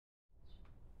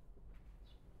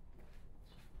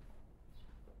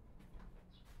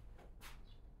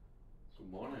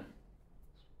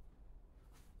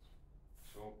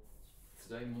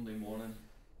today, Monday morning.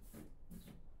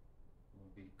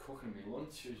 I'll be cooking my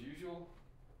lunch as usual,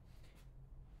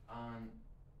 and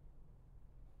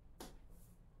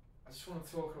I just want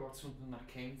to talk about something that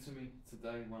came to me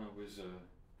today when I was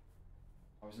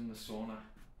in the sauna.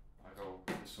 I go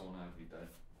to the sauna every day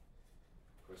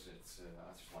because it's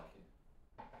I just like it.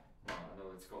 I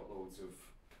know it's got loads of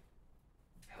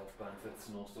health benefits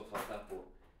and all stuff like that, but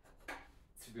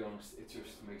to be honest, it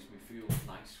just makes me feel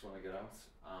nice when I get out,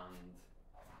 and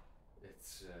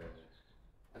it's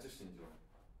I just enjoy it.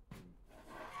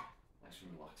 Nice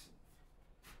and relaxing.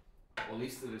 Or at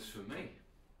least it is for me,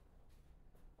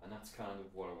 and that's kind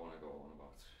of what I want to go on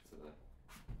about today.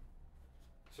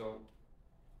 So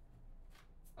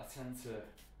I tend to,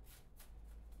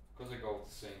 because I go at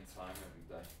the same time every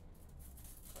day,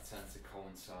 I tend to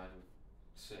coincide with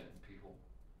certain people,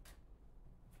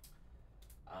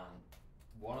 and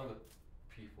one of the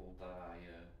people that I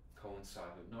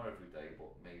coincide with, not every day,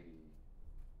 but maybe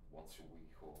once a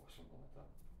week or something like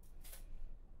that,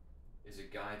 is a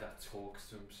guy that talks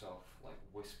to himself, like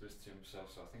whispers to himself.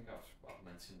 So I think I've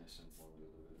mentioned this in one of the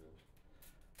other videos,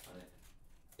 and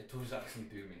it does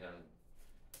actually do me head in.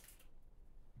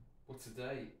 But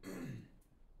today,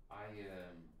 I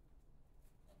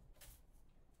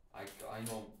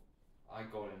know I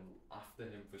got in after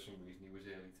him for some reason. He was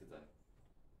early today.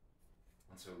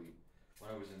 And so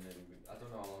when I was in there, I don't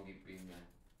know how long he'd been there,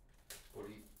 but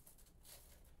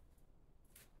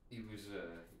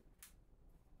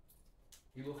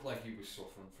he looked like he was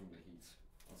suffering from the heat,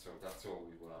 and so that's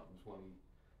always what happens when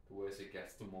the worse it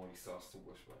gets, the more he starts to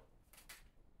whisper.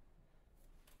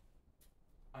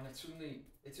 And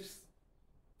it just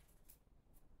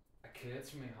occurred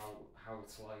to me how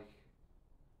it's like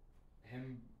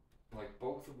him, like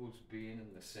both of us being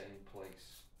in the same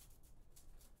place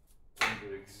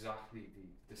under exactly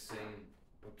the same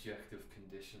objective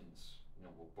conditions. You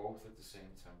know, we're both at the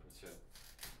same temperature.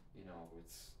 You know,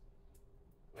 it's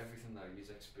everything that he's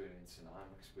experiencing,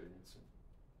 I'm experiencing.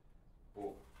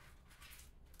 But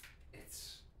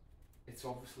it's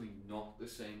obviously not the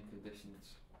same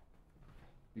conditions,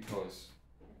 because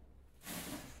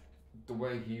the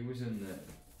way he was in there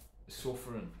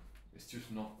suffering, it's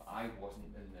just not, I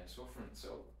wasn't in there suffering.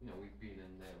 So, you know, we've been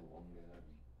in there longer,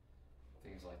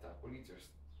 things like that, but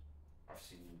I've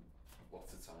seen him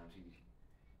lots of times,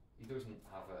 he doesn't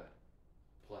have a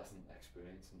pleasant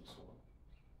experience in the sauna.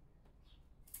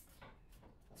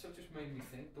 And so it just made me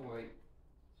think the way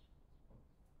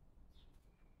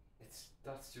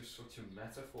that's just such a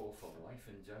metaphor for life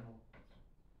in general.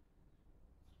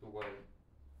 The way,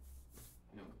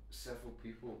 you know, several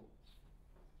people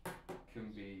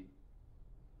can be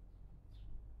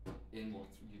in what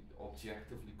you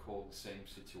objectively call the same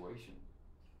situation,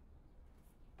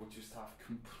 but just have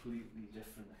completely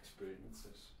different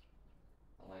experiences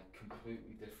and like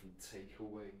completely different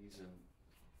takeaways, and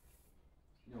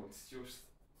you know, it's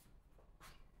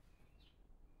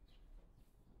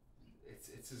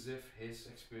as if his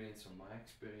experience and my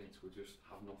experience would just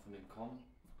have nothing in common.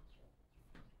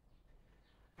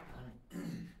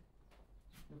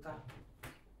 And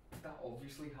that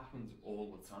obviously happens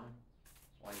all the time,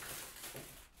 like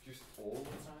just all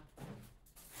the time.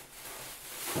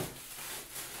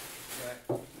 Where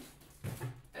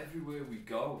everywhere we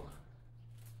go,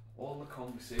 all the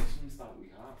conversations that we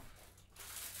have,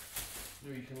 you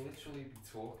know, you can literally be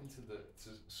talking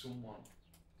to someone,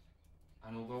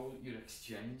 and although you're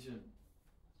exchanging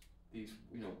these,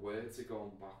 you know, words are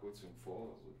going backwards and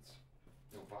forwards,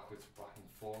 you know, back and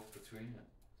forth between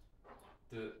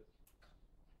them,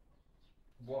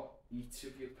 what each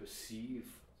of you perceive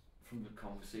from the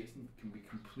conversation can be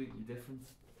completely different.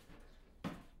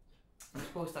 I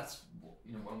suppose that's,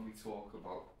 you know, when we talk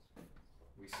about,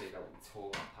 we say that we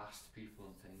talk past people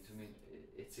and things. I mean,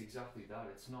 it's exactly that.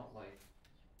 It's not like,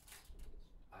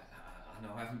 I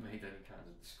know I haven't made any kind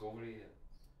of discovery yet,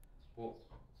 but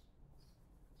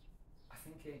I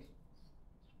think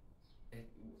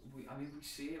we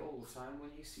see it all the time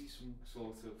when you see some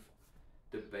sort of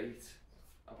debate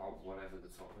about whatever the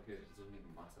topic is. It doesn't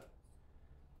even matter.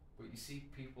 But you see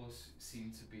people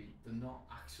seem to be, they're not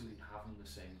actually having the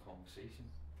same conversation.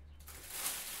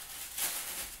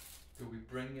 They'll be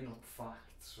bringing up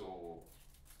facts or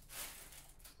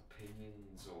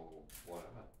opinions or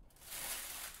whatever,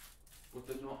 but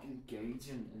they're not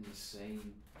engaging in the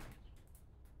same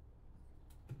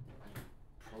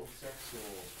process,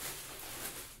 or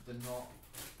they're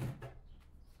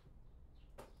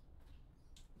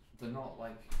not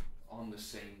like on the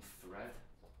same thread,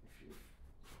 if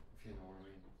you know what I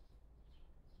mean.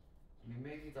 I mean,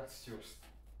 maybe that's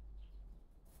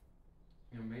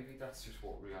just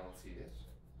what reality is.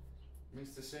 I mean,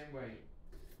 it's the same way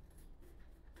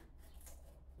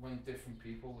when different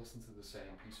people listen to the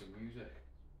same piece of music,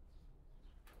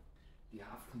 they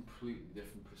have completely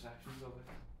different perceptions of it.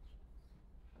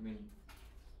 I mean,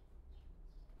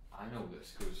 I know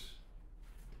this because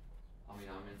I mean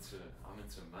I'm into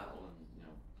metal and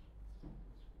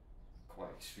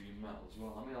quite extreme metal as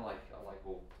well. I mean I like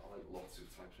lots of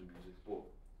types of music, but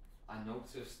I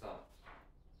noticed that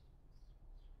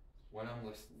when I'm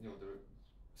listening, there are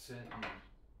certain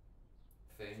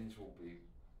things will be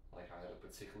like either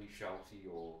particularly shouty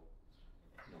or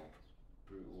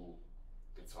brutal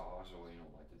guitars, or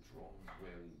like the drums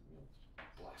really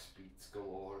blast beats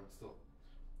galore and stuff.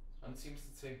 And it seems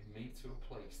to take me to a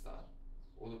place that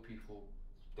other people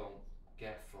don't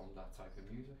get from that type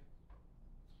of music.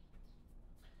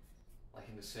 Like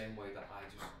in the same way that I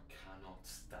just cannot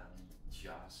stand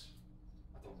jazz.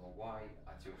 I don't know why,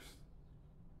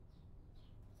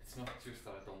 it's not just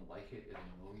that I don't like it, it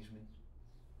annoys me.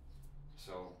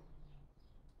 So,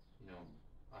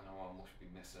 I know I must be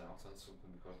missing out on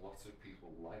something because lots of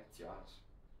people like jazz.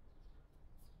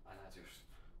 And I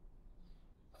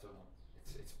don't know,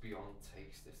 it's beyond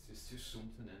taste, there's just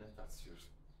something in it that's just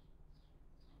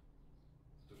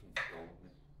doesn't go with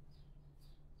me.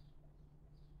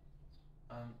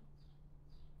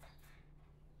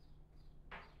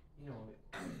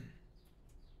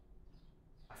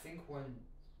 I think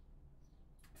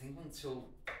until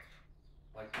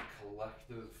like the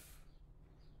collective,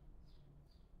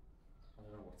 I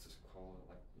don't know what to call it,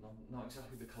 like not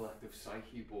exactly the collective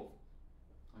psyche, but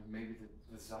maybe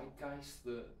the zeitgeist,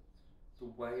 the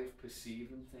way of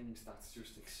perceiving things that's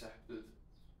just accepted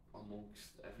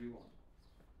amongst everyone.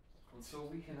 Until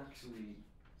we can actually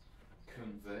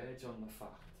converge on the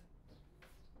fact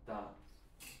that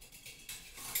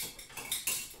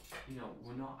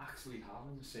we're not actually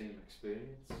having the same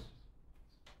experience.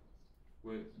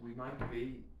 We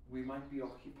might be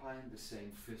occupying the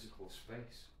same physical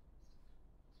space,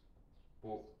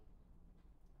 but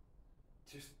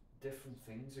just different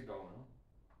things are going on.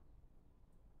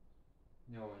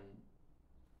 And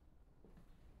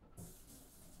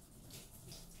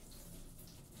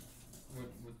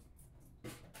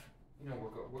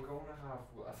we're going to have.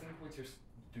 I think we're just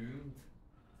doomed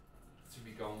to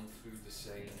be going through the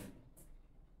same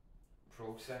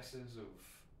processes of.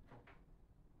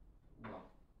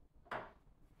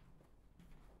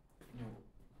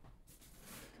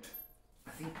 I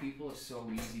think people are so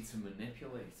easy to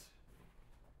manipulate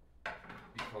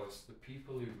because the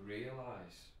people who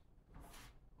realise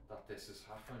that this is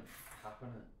happening,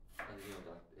 and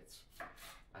that it's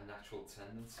a natural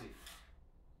tendency,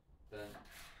 then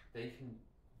they can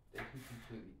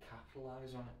completely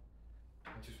capitalise on it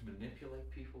and just manipulate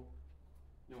people.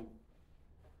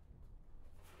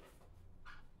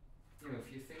 If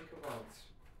you think about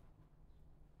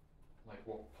like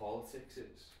what politics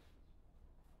is,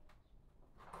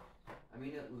 I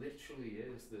mean it literally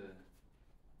is the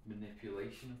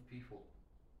manipulation of people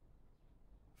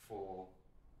for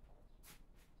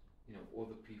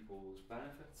other people's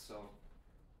benefits. So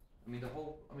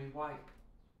why,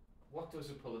 what does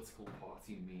a political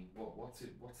party mean? What's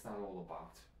that all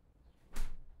about?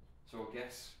 So I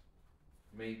guess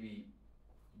maybe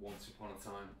once upon a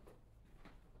time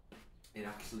it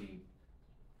actually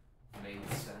made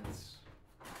sense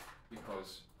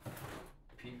because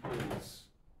people's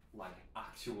like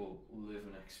actual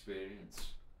living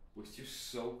experience was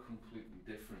just so completely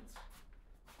different,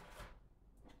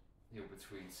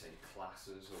 between say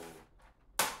classes or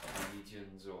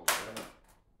regions or whatever,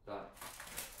 that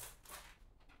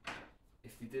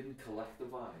if they didn't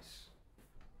collectivise,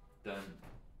 then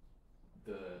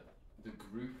the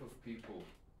group of people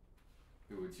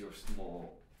who were just more,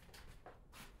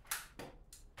 I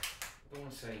don't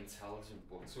want to say intelligent,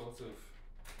 but sort of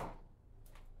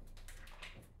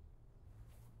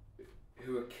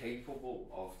who are capable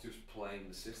of just playing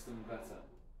the system better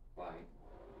by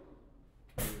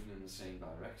moving in the same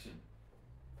direction,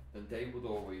 then they would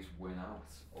always win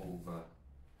out over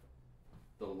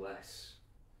the less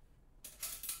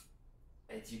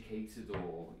educated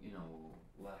or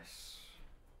less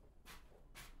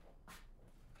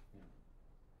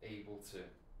able to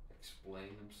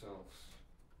explain themselves.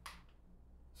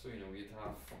 So you'd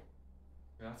have,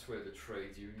 that's where the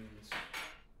trade unions,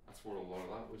 that's what a lot of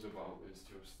that was about, is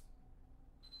just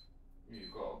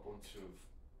you've got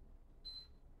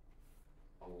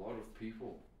a lot of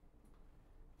people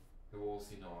who all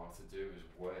they know how to do is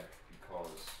work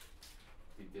because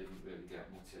they didn't really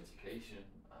get much education,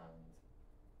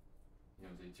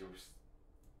 and they just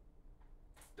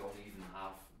don't even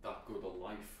have that good a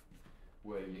life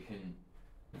where you can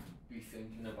be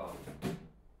thinking about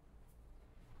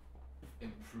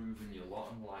improving your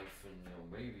lot in life, and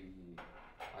maybe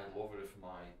I'd love it if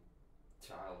my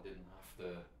child didn't have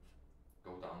to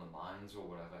go down the mines or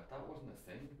whatever. That wasn't a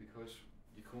thing, because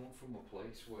you come from a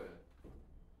place where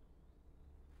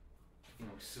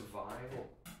survival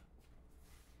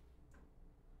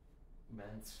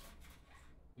meant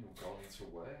going to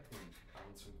work and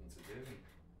having something to do.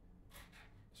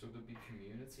 So there'd be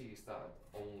communities that had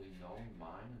only known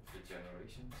mining for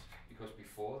generations, because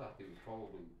before that they were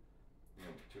probably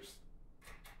just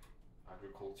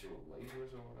agricultural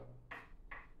labourers or whatever.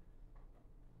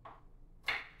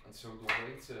 And so the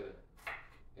way to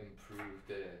improve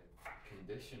their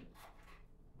condition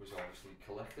was obviously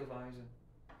collectivising.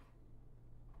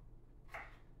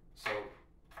 So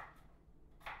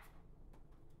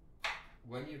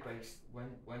when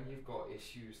you've got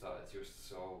issues that are just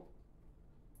so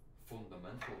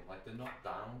fundamental, like they're not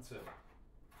down to,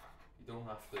 you don't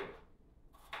have to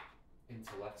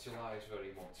intellectualize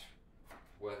very much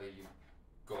whether you've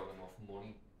got enough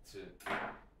money to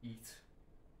eat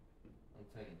and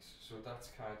things. So that's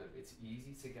it's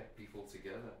easy to get people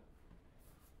together.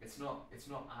 It's not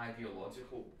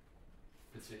ideological,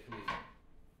 particularly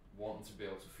wanting to be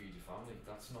able to feed your family.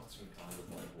 That's not some kind of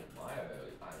like what my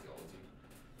ideology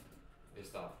is,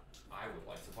 that I would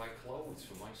like to buy clothes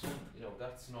for my son.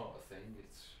 That's not a thing.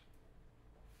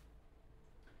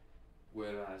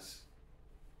 Whereas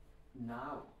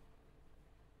now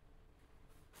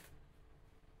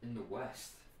in the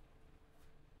West,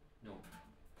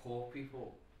 poor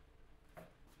people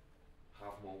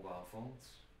have mobile phones.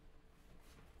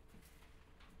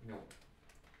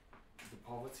 The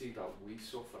poverty that we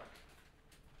suffer,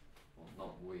 well,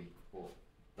 not we, but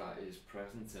that is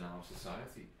present in our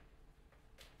society.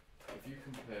 If you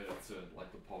compare it to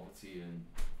like the poverty in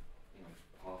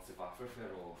parts of Africa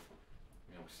or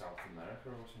South America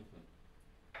or something,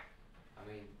 I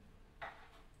mean,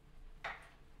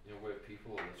 where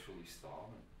people are literally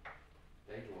starving,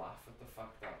 they laugh at the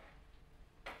fact that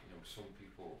some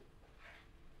people,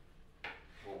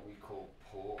 what we call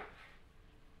poor,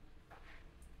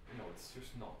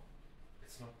 it's not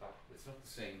the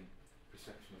same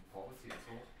perception of poverty at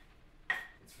all.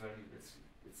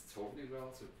 It's totally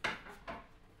relative.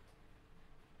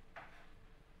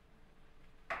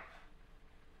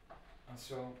 And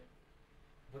so,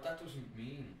 but that doesn't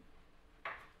mean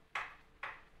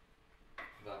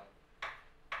that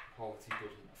poverty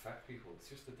doesn't affect people. It's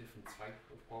just a different type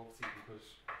of poverty, because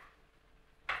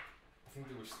I think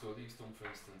there were studies done, for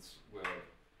instance, where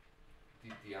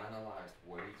they analysed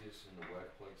wages in the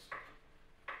workplace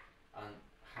and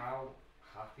how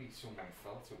happy someone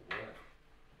felt at work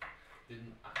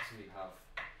didn't actually have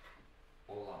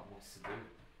all that much to do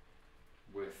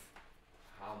with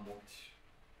how much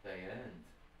they earned.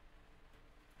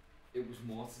 It was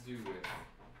more to do with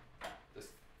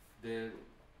their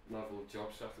level of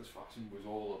job satisfaction was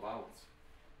all about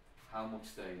how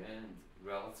much they earned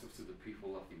relative to the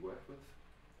people that they work with.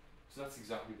 So that's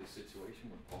exactly the situation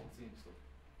with poverty and stuff.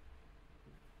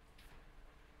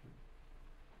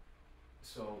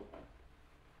 So,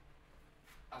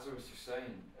 as I was just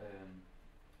saying,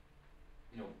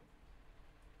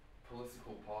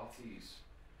 political parties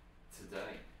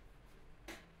today,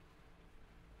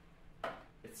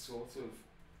 it's sort of,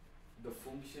 the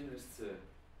function is to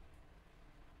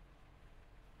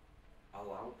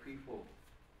allow people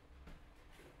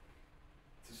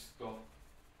to stop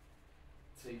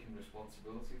taking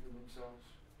responsibility for themselves,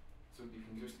 so you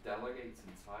can just delegate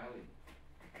entirely.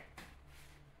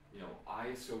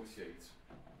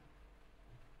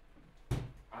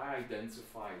 I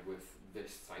identify with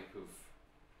this type of,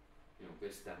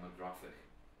 this demographic,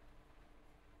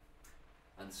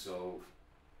 and so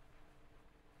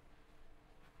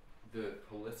the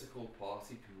political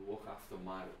party who look after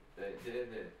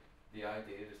the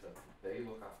idea is that they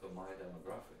look after my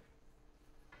demographic,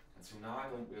 and so now I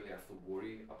don't really have to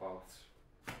worry about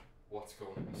what's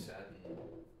going to be said and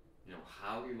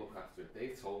how you look after it.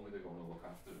 They've told me they're going to look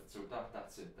after it, so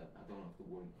that's it then. I don't have to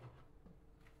worry.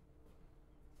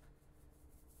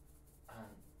 And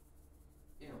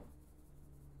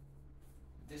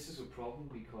this is a problem,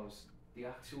 because the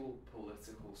actual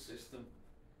political system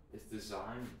is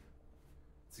designed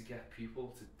to get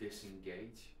people to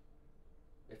disengage.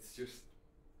 It's just,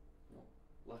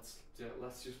 let's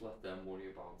just let them worry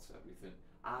about everything.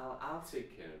 I'll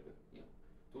take care of it.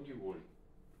 Don't you worry.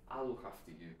 I'll look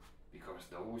after you, because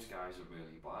those guys are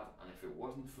really bad, and if it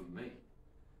wasn't for me,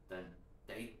 then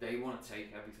they want to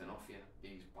take everything off you,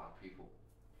 these bad people.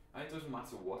 And it doesn't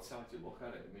matter what side you look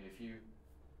at it. I mean, if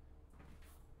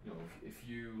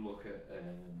you look at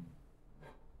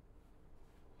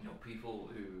you know, people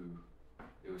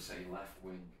who say left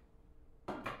wing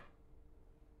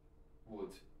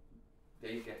would,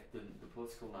 they get the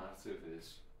political narrative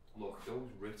is, look, those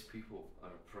rich people are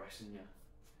oppressing you,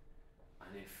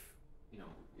 and if you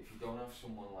know, if you don't have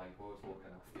someone like us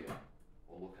looking after you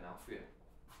or looking out for you,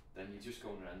 then you're just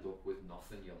going to end up with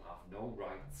nothing. You'll have no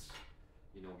rights.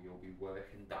 You know, you'll be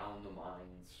working down the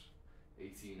mines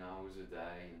 18 hours a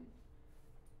day, and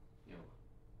you know,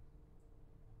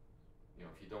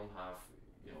 if you don't have,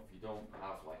 if you don't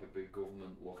have like a big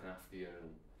government looking after you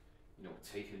and you know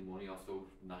taking money off those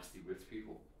nasty rich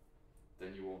people,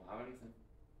 then you won't have anything.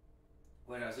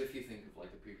 Whereas if you think of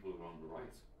like the people who are on the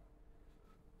right,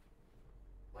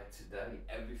 like today,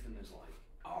 everything is like,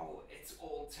 oh, it's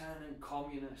all turning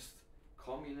communist,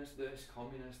 communist this,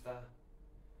 communist that.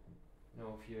 You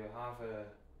know, if you have a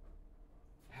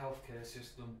healthcare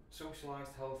system,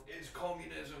 socialised health is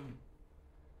communism.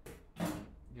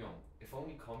 You know, if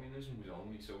only communism was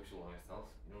only socialised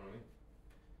health, you know what I mean?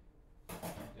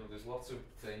 You know, there's lots of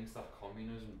things that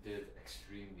communism did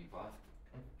extremely bad.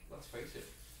 And let's face it,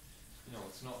 you know,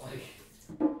 it's not like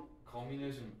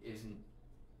communism isn't,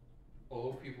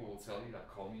 although people will tell you that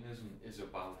communism is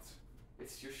about,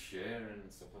 it's just sharing and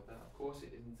stuff like that, of course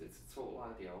it isn't. It's a total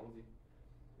ideology.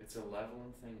 It's a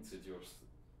leveling thing to just,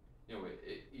 you know,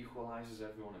 it equalises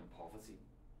everyone in poverty,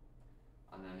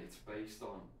 and then it's based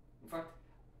on, in fact,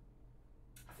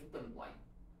 I think them like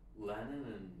Lenin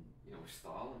and, you know,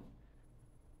 Stalin,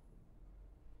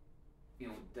 you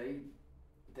know,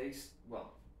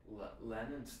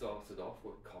 Lenin started off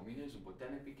with communism, but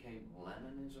then it became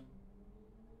Leninism,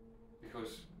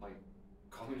 because like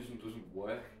communism doesn't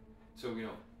work. So, you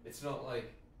know, it's not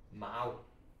like Mao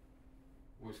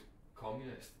was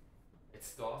communist. It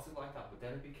started like that, but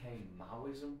then it became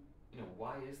Maoism. You know,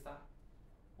 why is that?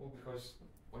 Well, because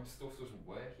when stuff doesn't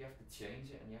work, you have to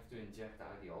change it, and you have to inject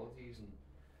ideologies, and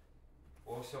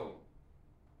also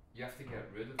you have to get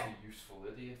rid of the useful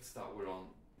idiots that were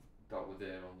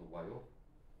there on the way up.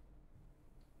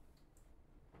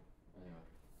 Anyway,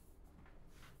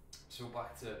 so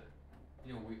back to,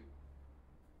 you know,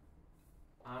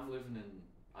 I live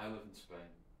in Spain,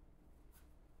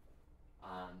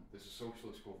 and there's a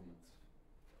socialist government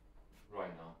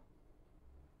right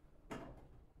now,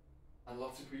 and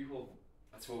lots of people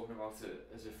are talking about it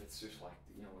as if it's just like,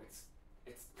 you know,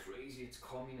 it's crazy, it's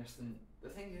communist, and the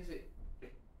thing is, it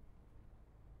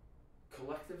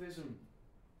collectivism,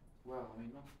 well, I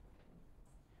mean,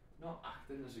 not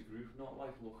acting as a group, not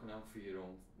like looking out for your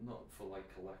own, not for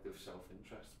like collective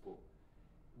self-interest, but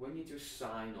when you just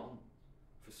sign on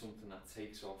for something that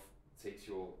takes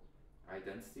your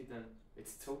identity, then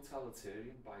it's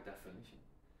totalitarian by definition.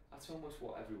 That's almost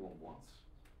what everyone wants.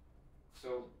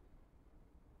 So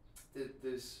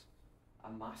there's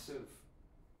a massive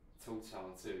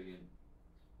totalitarian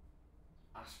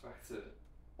aspect to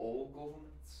all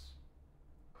governments,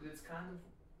 because it's kind of,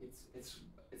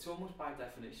 it's almost by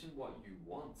definition what you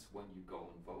want when you go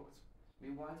and vote. I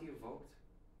mean, why do you vote?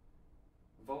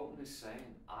 Voting is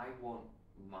saying, I want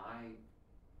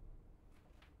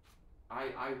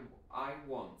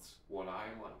what I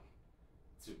like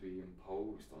to be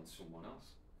imposed on someone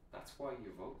else. That's why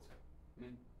you vote. I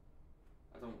mean,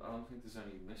 I don't think there's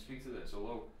any mystery to this,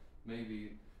 although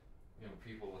maybe, you know,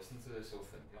 people listening to this will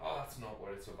think, oh, that's not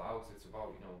what it's about. It's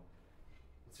about, you know,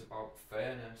 it's about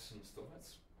fairness and stuff.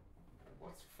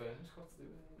 What's fairness got to do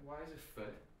with it? Why is it fair?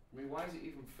 I mean, why is it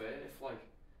even fair if like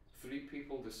 3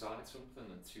 people decide something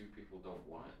and 2 people don't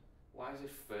want it? Why is it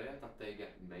fair that they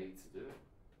get made to do it?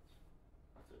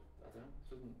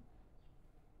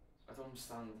 I don't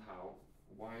understand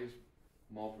why is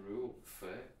mob rule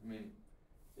fair? I mean,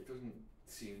 it doesn't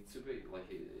seem to be,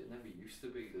 like it never used to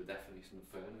be the definition of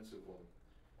fairness of like,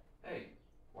 hey,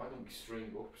 why don't we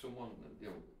string up someone, you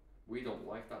know, we don't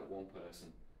like that one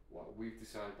person, well, we've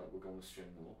decided that we're going to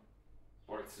string them up.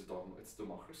 Or it's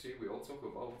democracy, we all took a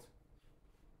vote.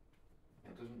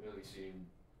 It doesn't really seem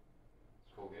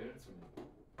coherent to me.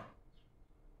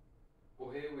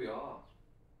 But here we are,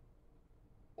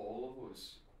 all of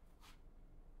us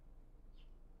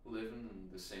living in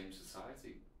the same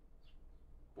society,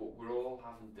 but we're all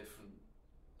having different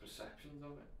perceptions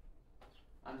of it.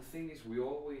 And the thing is, we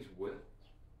always will,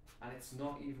 and it's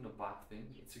not even a bad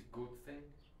thing, it's a good thing.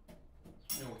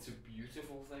 You know, it's a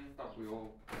beautiful thing that we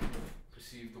all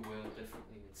perceive the world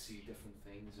differently and see different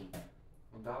things,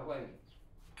 and that way,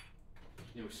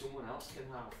 you know, someone else can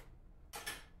have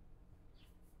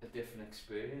a different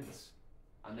experience,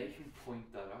 and they can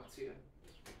point that out to you.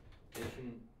 They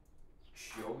can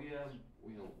show you,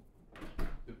 you know,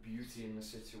 the beauty in the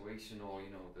situation, or you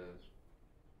know, the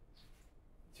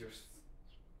just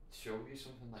show you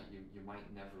something that you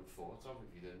might never have thought of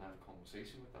if you didn't have a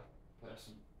conversation with that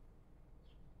person.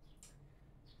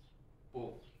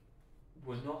 But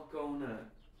we're not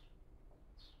gonna,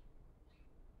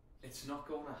 it's not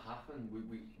gonna happen.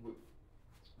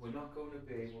 We're not gonna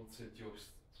be able to just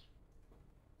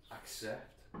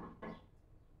accept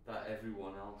that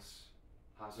everyone else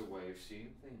has a way of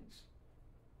seeing things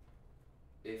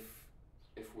if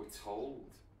we're told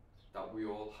that we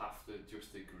all have to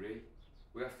just agree.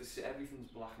 We have to say everything's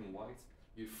black and white.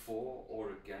 You're for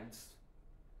or against,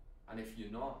 and if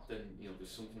you're not, then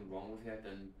there's something wrong with you.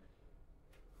 Then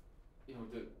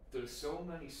there's so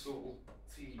many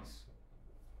subtleties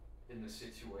in the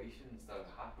situations that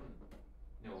are happening.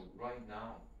 Right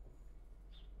now,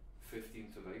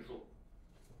 15th of April.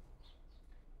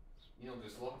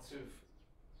 There's lots of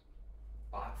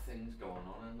bad things going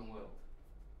on in the world,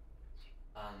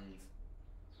 and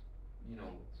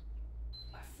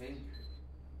I think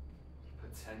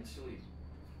potentially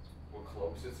we're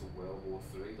closer to World War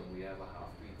III than we ever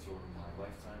have been during my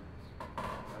lifetime.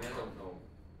 I don't know.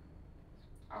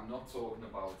 I'm not talking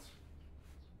about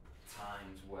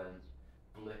times when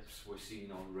blips were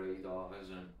seen on radars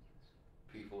and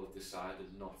people have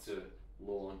decided not to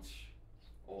launch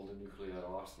all the nuclear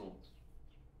arsenal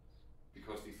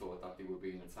because they thought that they were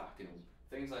being attacked,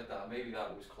 things like that. Maybe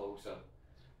that was closer,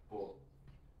 but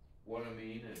what I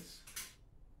mean is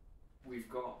we've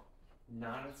got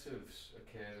narratives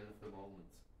occurring at the moment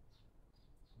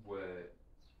where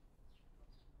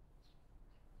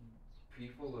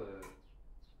people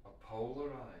are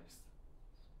polarized,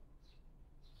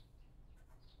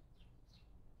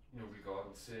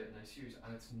 regarding certain issues,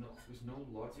 and there's no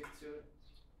logic to it.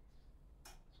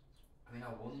 I mean,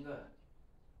 I wonder,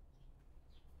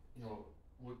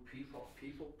 would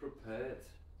people prepared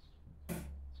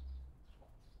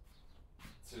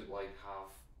to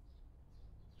have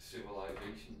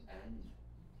civilization end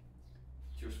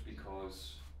just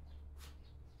because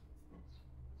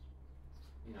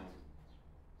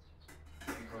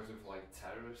of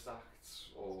terrorist acts,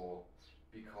 or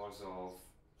because of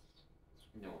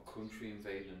a country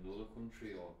invading another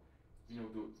country, or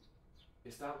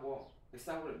is that what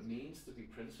it means to be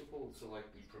principled, to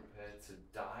be prepared to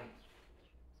die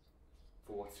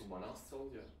for what someone else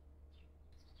told you?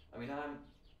 I mean,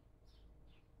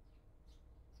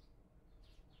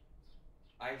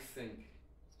 I think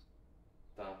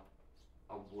that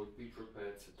I would be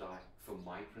prepared to die for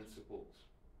my principles,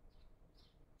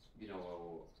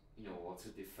 or to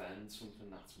defend something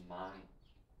that's mine,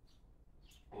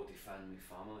 or defend my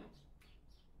family.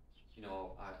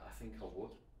 I think I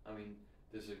would. I mean,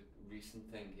 there's a recent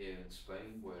thing here in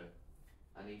Spain where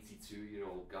an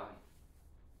 82-year-old guy,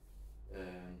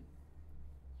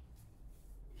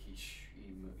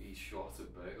 he shot a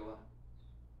burglar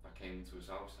that came into his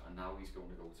house, and now he's going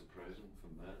to go to prison for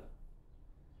murder.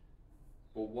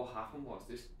 But what happened was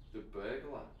the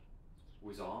burglar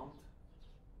was armed,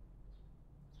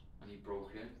 and he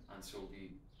broke in, and so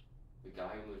the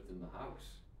guy who lived in the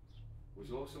house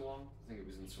was also armed. I think it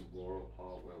was in some rural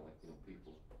part where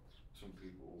some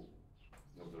people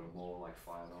there are more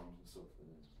firearms and stuff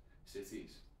in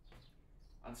cities.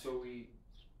 And so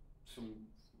some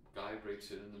guy breaks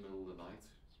in the middle of the night,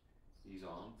 he's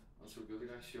armed, and so the other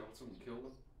guy shot him and killed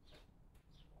him.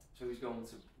 So he's going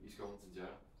to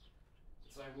jail.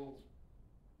 It's like, well,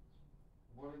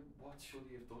 what should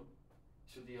he have done?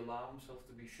 Should he allow himself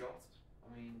to be shot?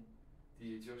 I mean,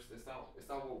 is that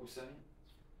what we're saying?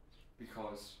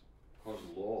 Because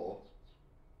law,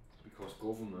 because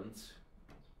government,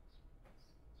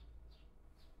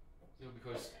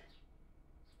 because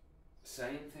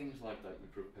saying things like that,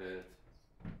 you're prepared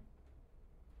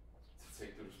to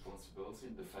take the responsibility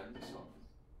and defend yourself.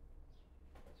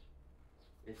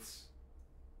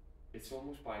 It's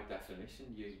almost by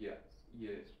definition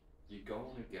you're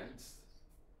going against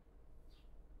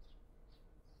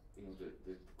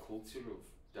the culture of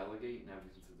delegating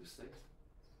everything to the state.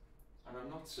 And I'm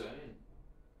not saying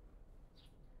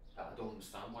that I don't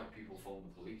understand why people phone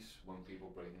the police when people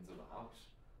break into the house,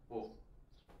 but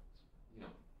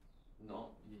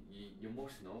you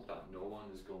must know that no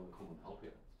one is going to come and help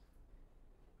you.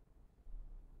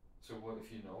 So what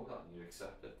if you know that and you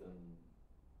accept it, then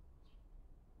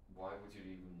why would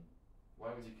you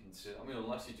consider? I mean,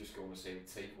 unless you're just going to say,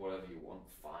 take whatever you want,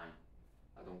 fine,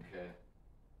 I don't care.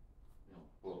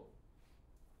 But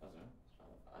I don't know.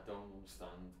 I don't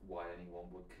understand why anyone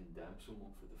would condemn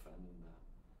someone for defending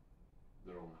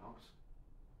their own house.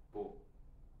 But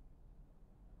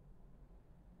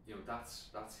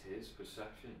that's his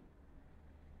perception,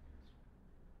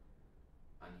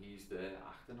 and he's there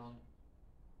acting on it.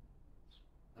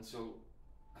 And so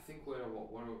I think what I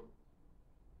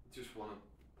just want to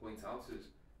point out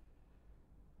is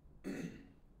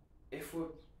if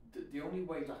we're the only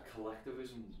way that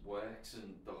collectivism works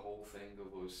and the whole thing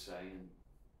of us saying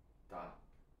that,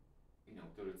 you know,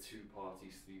 there are 2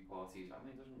 parties, 3 parties. I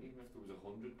mean, it doesn't, even if there was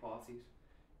 100 parties,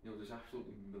 you know, there's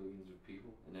absolutely millions of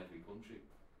people in every country.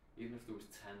 Even if there was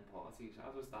 10 parties,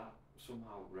 how does that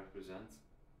somehow represent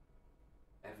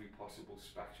every possible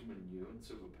spectrum and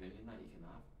nuance of opinion that you can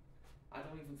have? I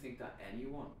don't even think that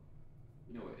anyone,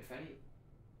 you know, if any,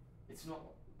 it's not,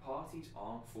 parties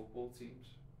aren't football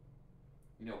teams.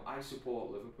 You know, I support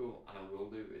Liverpool and I will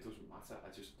do, it doesn't matter, I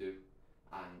just do.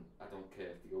 And I don't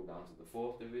care if they go down to the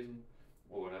 4th division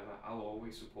or whatever, I'll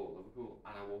always support Liverpool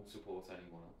and I won't support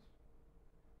anyone else.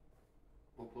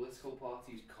 But political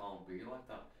parties can't be like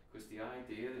that, because the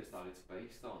idea is that it's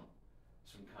based on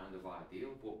some kind of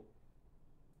ideal, but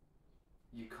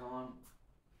you can't,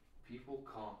 people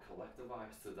can't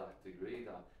collectivise to that degree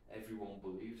that everyone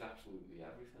believes absolutely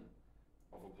everything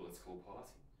of a political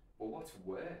party. But what's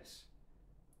worse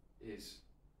is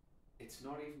it's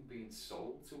not even being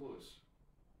sold to us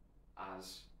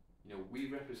as, you know, we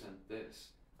represent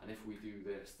this, and if we do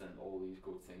this then all these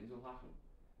good things will happen.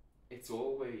 It's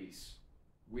always,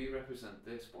 we represent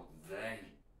this but they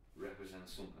represent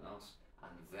something else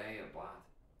and they are bad,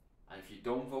 and if you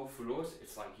don't vote for us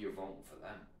it's like you're voting for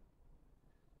them.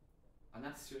 And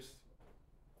that's just,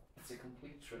 it's a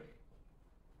complete trick.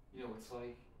 You know, it's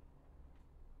like,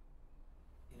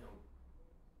 you know,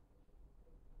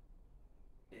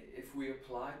 if we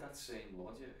applied that same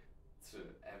logic to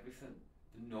everything,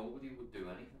 then nobody would do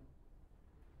anything.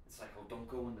 It's like, oh, don't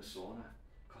go in the sauna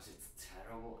because it's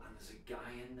terrible and there's a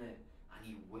guy in there and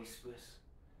he whispers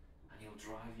and he'll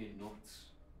drive you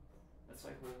nuts. It's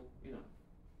like, well, you know,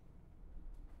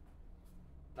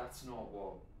 that's not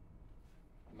what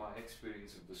my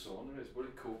experience of the sauna is, but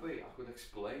it could be. I could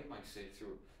explain my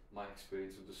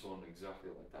experience of the sauna exactly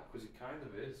like that, because it kind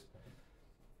of is.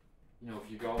 You know,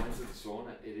 if you go into the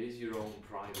sauna, it is your own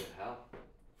private hell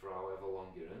for however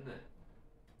long you're in there.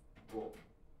 But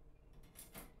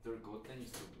there are good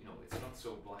things to, you know, it's not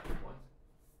so black and white.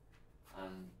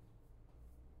 And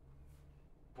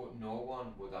but no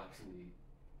one would actually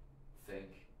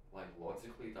think, like,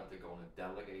 logically, that they're going to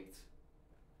delegate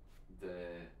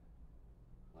the,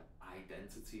 like,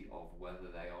 identity of whether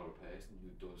they are a person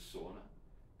who does sauna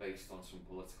based on some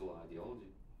political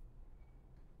ideology.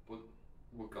 But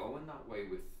we're going that way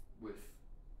with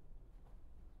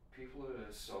people that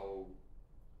are so,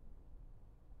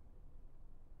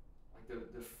 like,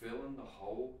 they're filling the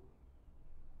hole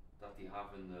that they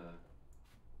have in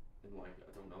like,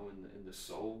 I don't know, in the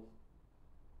soul,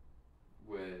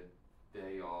 where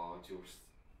they are just,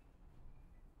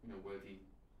 you know, where they,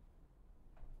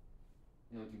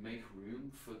 you know, they make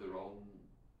room for their own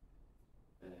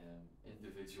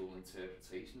individual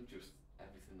interpretation of just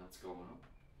everything that's going on.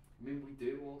 I mean, we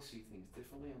do all see things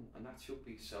differently, and that should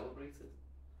be celebrated.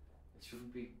 It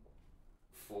shouldn't be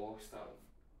forced out.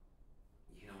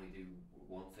 You can only do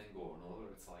one thing or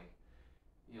another. It's like,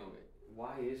 you know,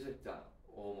 why is it that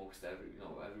almost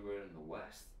everywhere in the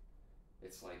West,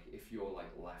 it's like, if you're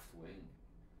like left wing,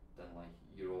 then like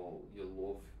you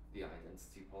love the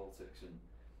identity politics, and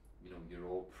you know, you're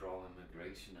all pro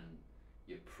immigration and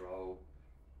you're pro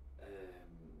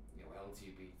you know,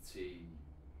 LGBT,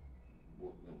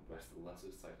 well, you know, rest of the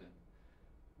letters type thing.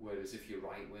 Whereas if you're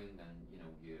right wing, then you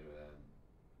know, you're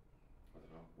I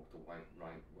don't know what the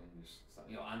right wing is,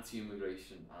 you know,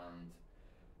 anti-immigration,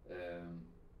 and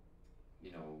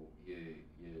you know,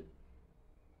 you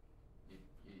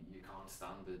can't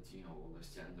stand it, you know, all this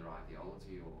gender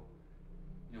ideology, or,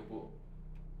 you know, but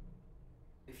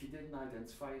if you didn't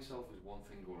identify yourself as one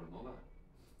thing or another,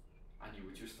 and you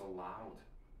were just allowed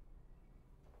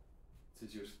to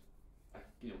just,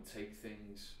 you know, take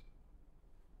things,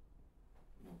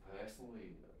 you know,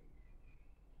 personally,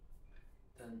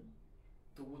 then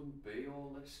there wouldn't be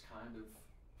all this kind of,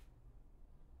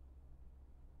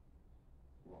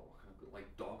 well,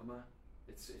 like dogma.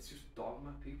 It's just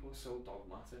dogma. People are so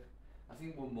dogmatic. I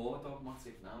think we're more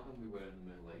dogmatic now than we were in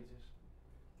the Middle Ages.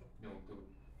 You know,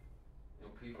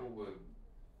 people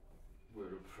were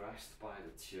oppressed by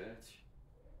the church.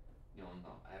 You know, and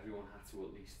not everyone had to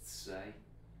at least say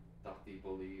that they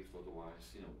believed,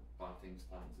 otherwise, you know, bad things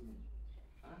happened to them.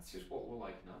 And that's just what we're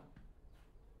like now.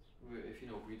 If you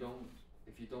know,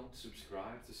 if you don't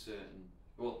subscribe to certain,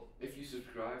 well, if you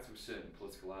subscribe to a certain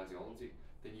political ideology,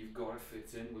 then you've got to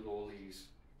fit in with all these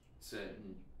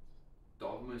certain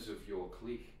dogmas of your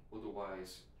clique,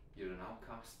 otherwise you're an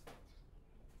outcast.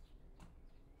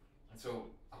 And so,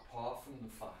 apart from the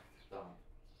fact that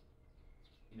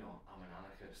you know, I'm an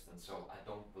anarchist, and so I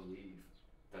don't believe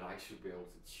that I should be able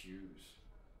to choose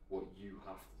what you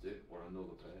have to do or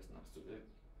another person has to do.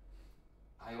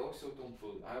 I also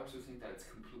think that it's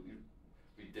completely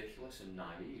ridiculous and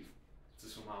naive to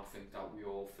somehow think that we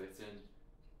all fit in,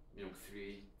 you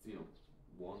know,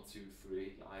 one, two,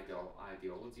 three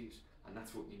ideologies, and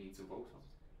that's what you need to vote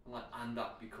on. And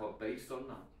that, because based on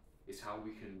that is how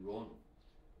we can run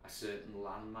a certain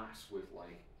landmass with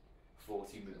like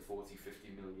 50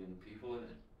 million people in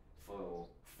it for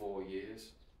 4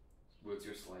 years. We'll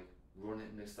just like run it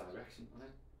in this direction,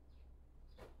 right?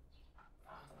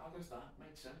 How does that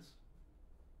make sense?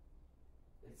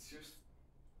 It's just,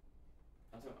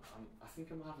 I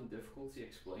think I'm having difficulty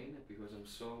explaining it because I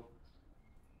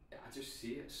just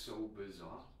see it so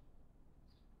bizarre.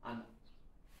 And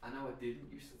I know I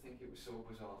didn't used to think it was so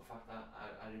bizarre. In fact,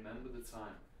 I remember the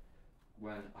time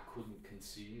when I couldn't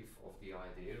conceive of the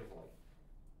idea of like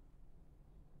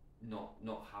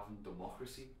not having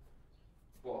democracy.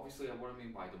 But obviously, what I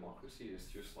mean by democracy is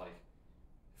just like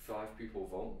 5 people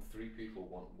vote, 3 people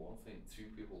want one thing, 2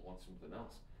 people want something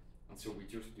else, and so we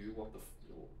just do what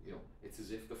it's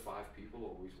as if the 5 people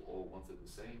always all wanted the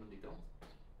same and they don't.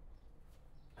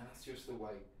 And that's just the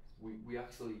way we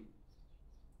actually.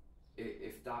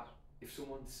 If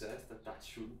someone says that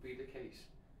shouldn't be the case,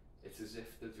 it's as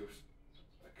if they're just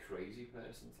a crazy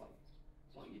person. It's like,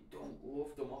 well, you don't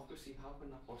love democracy. How can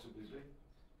that possibly be?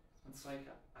 And it's like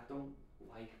I don't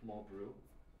like mob rule,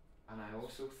 and I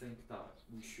also think that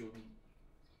we shouldn't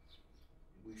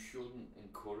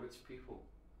encourage people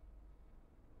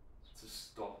to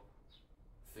stop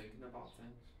thinking about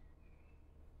things.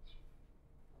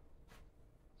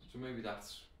 So maybe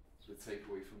that's the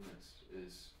takeaway from this,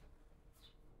 is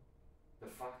the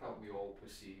fact that we all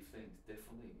perceive things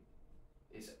differently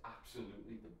is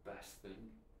absolutely the best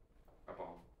thing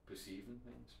about perceiving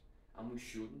things, and we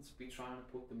shouldn't be trying to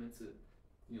put them into,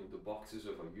 you know, the boxes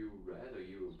of, are you red, are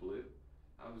you blue?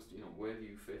 Where do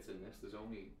you fit in this? There's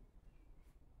only,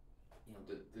 you know,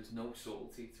 there's no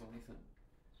subtlety to anything.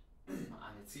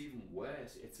 And it's even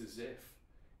worse, it's as if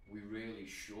we really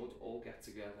should all get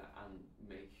together and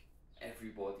make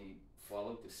everybody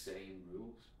follow the same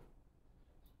rules.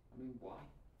 I mean, why?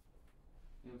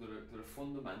 You know, there are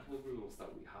fundamental rules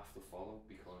that we have to follow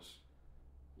because,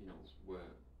 you know,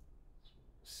 we're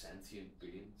sentient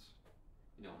beings.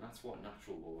 You know, and that's what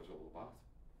natural law is all about.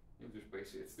 You know, just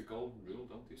basically, it's the golden rule: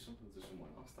 don't do something to someone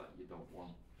else that you don't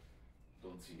want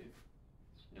done to you.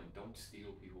 You know, don't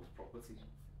steal people's property.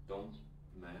 Don't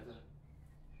murder.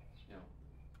 You know,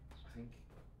 I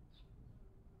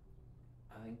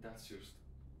think that's just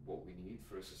what we need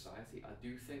for a society. I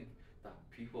do think that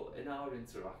people in our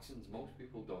interactions, most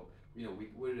people don't. You know,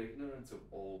 we're ignorant of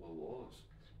all the laws.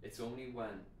 It's only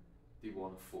when they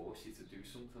want to force you to do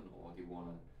something, or they want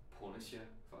to punish you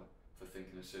for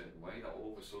thinking a certain way, that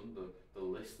all of a sudden the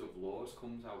list of laws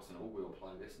comes out and, oh, we'll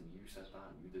apply this, and you said that,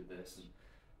 and you did this, and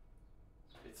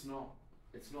it's not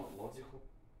logical.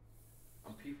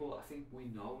 And people, I think we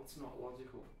know it's not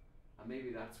logical, and maybe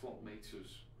that's what makes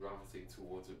us gravitate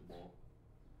towards it more,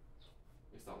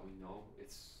 is that we know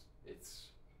it's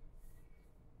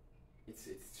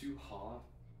too hard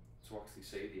to actually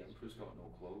say the emperor's got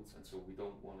no clothes, and so we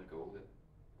don't want to go there.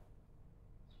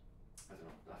 I don't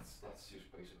know, that's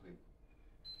just basically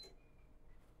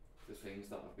the things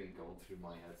that have been going through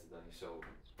my head today. So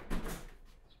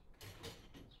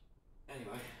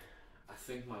anyway, I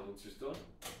think my lunch is done.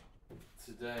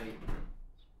 Today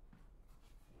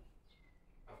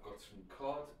I've got some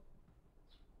cod,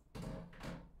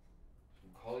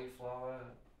 some cauliflower,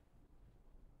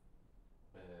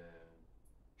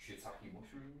 shiitake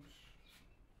mushrooms,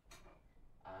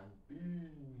 and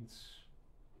beans.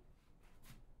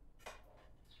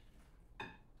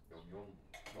 Yum yum.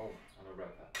 Oh, and a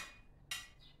red pepper.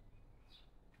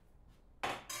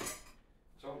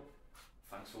 So,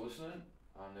 thanks for listening,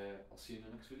 and I'll see you in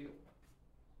the next video.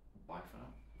 Bye for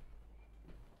now.